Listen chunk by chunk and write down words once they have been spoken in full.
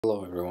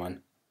Hello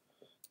everyone.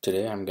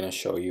 Today I'm going to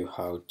show you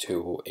how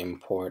to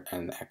import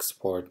and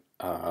export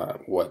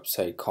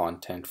website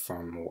content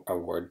from a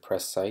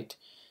WordPress site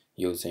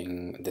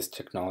using this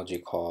technology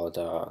called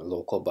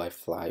Local by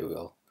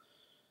Flywheel.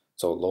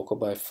 So Local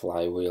by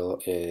Flywheel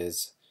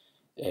is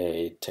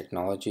a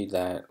technology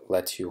that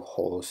lets you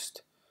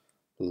host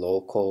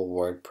local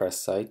WordPress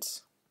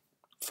sites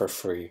for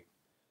free.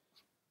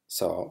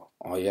 So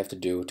all you have to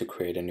do to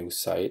create a new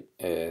site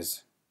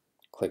is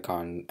click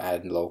on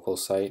Add Local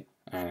Site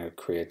and it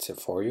creates it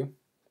for you.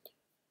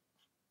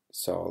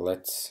 So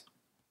let's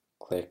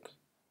click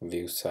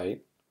View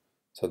Site.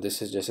 So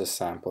this is just a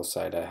sample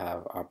site I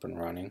have up and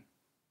running.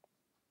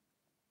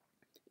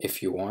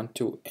 If you want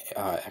to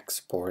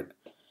export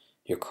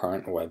your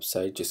current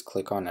website, just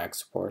click on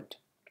Export.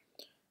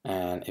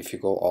 And if you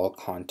go All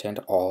Content,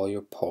 all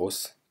your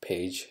posts,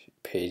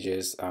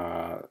 pages,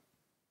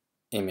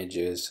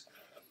 images,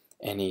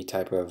 any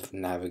type of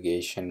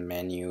navigation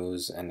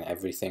menus and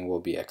everything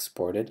will be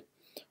exported.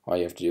 All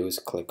you have to do is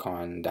click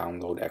on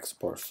Download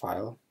Export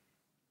File.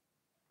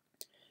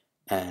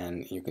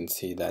 And you can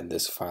see that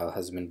this file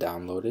has been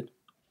downloaded.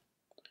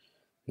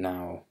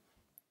 Now,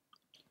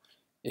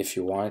 if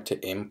you wanted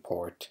to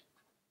import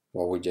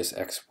what we just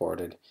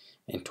exported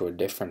into a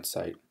different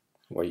site,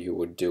 what you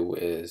would do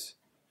is,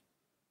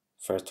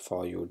 first of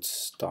all, you would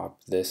stop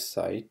this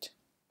site,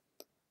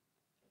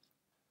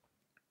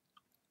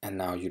 and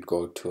now you'd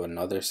go to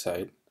another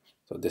site.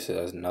 So this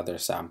is another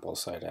sample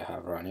site I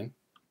have running,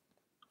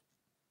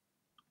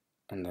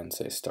 and then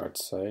say Start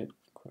Site,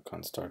 click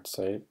on Start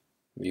Site,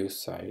 View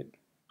Site.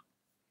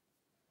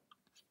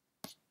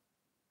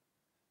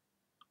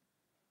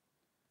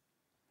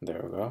 There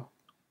we go.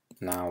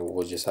 Now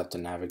we'll just have to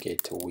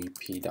navigate to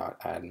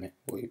wp.admin,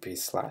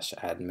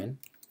 wp/admin.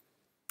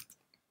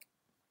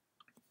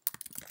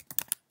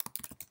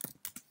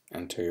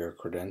 Enter your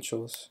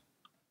credentials.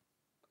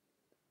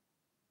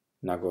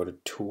 Now go to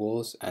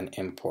Tools and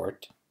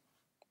Import.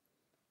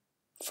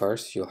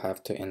 First, you'll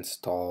have to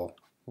install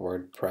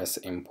WordPress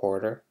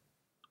Importer.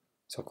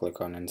 So click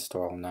on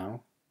Install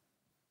Now.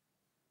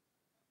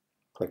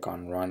 Click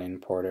on Run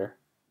Importer.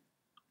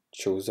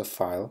 Choose a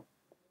file.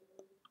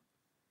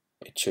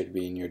 It should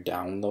be in your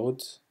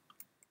downloads.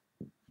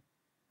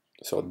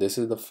 So this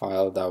is the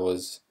file that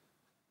was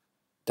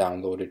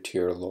downloaded to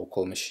your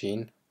local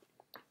machine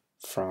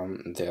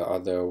from the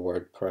other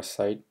WordPress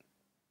site.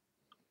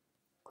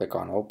 Click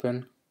on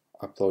Open,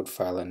 Upload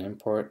File and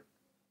Import.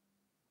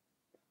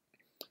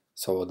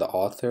 So the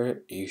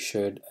author you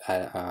should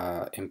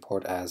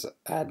import as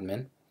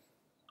admin.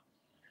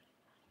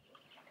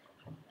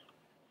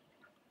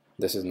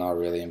 This is not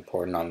really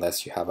important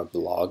unless you have a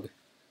blog,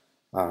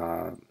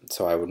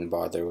 so I wouldn't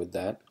bother with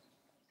that.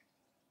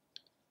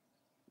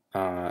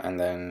 And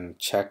then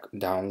check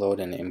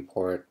download and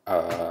import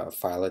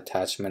file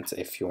attachments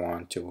if you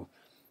want to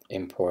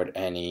import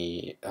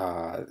any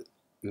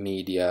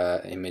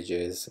media,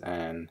 images,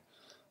 and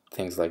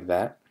things like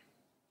that.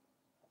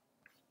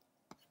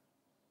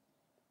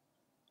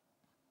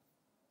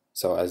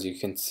 So as you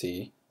can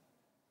see,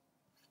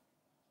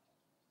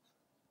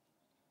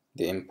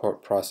 the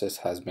import process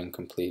has been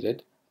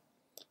completed.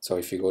 So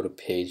if you go to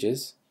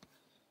Pages,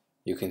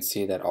 you can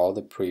see that all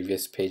the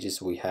previous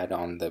pages we had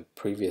on the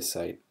previous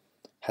site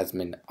has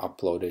been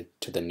uploaded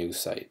to the new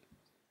site.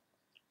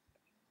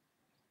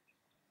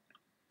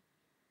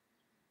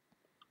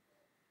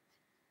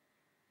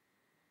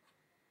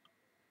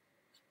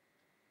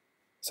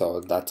 So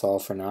that's all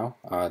for now.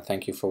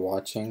 Thank you for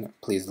watching.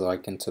 Please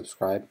like and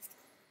subscribe.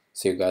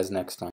 See you guys next time.